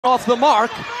Off the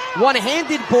mark,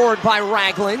 one-handed board by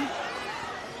Ragland.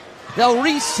 They'll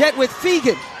reset with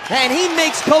Fegan, and he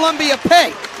makes Columbia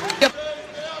pay.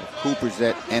 Cooper's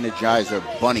that energizer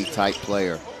bunny-type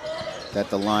player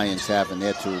that the Lions have in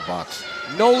their toolbox.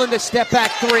 Nolan the step-back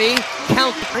three,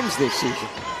 count times this season.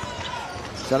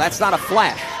 So that's not a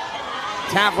flash.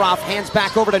 Tavroff hands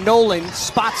back over to Nolan,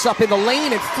 spots up in the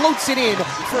lane and floats it in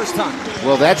first time.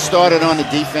 Well, that started on the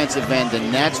defensive end,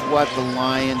 and that's what the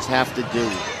Lions have to do.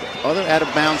 Other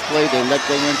out-of-bounds play, they let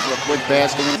go in for a quick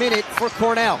basket. Minute for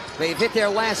Cornell. They've hit their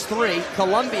last three.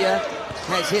 Columbia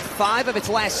has hit 5 of its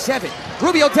last 7.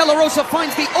 Rubio De La Rosa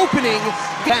finds the opening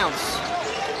bounce.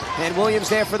 And Williams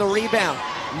there for the rebound.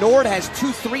 Nord has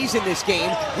 2 threes in this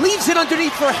game. Leaves it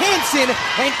underneath for Hansen,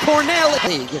 and Cornell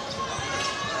league.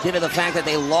 Given the fact that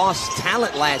they lost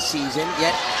talent last season,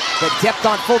 yet the depth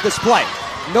on full display.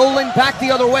 Nolan back the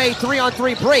other way,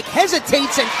 3-on-3 break,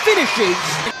 hesitates and finishes.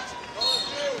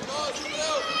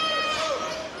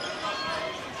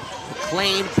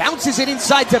 McLean bounces it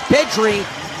inside to Bedry.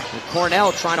 And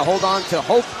Cornell trying to hold on to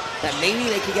hope that maybe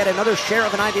they could get another share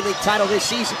of an Ivy League title this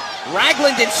season.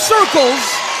 Ragland in circles.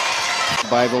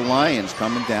 By the Lions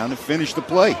coming down to finish the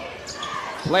play.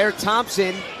 Blair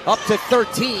Thompson up to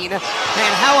 13. And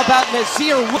how about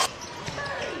Nazir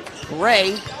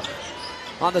Gray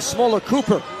on the smaller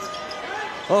Cooper.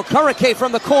 Okereke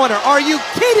from the corner. Are you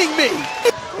kidding me?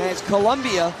 As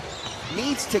Columbia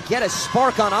needs to get a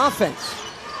spark on offense.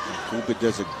 Cooper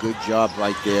does a good job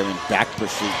right there in back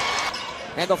pursuit.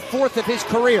 And the 4th of his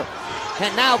career.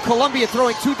 And now Columbia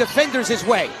throwing 2 defenders his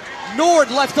way. Nord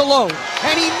left alone.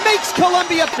 And he makes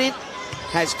Columbia.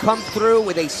 Has come through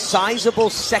with a sizable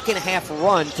second half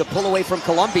run to pull away from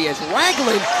Columbia as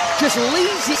Ragland just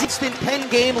leaves his instant pen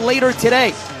game later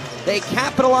today. They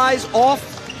capitalize off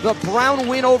the Brown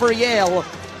win over Yale,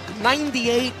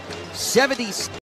 98-70.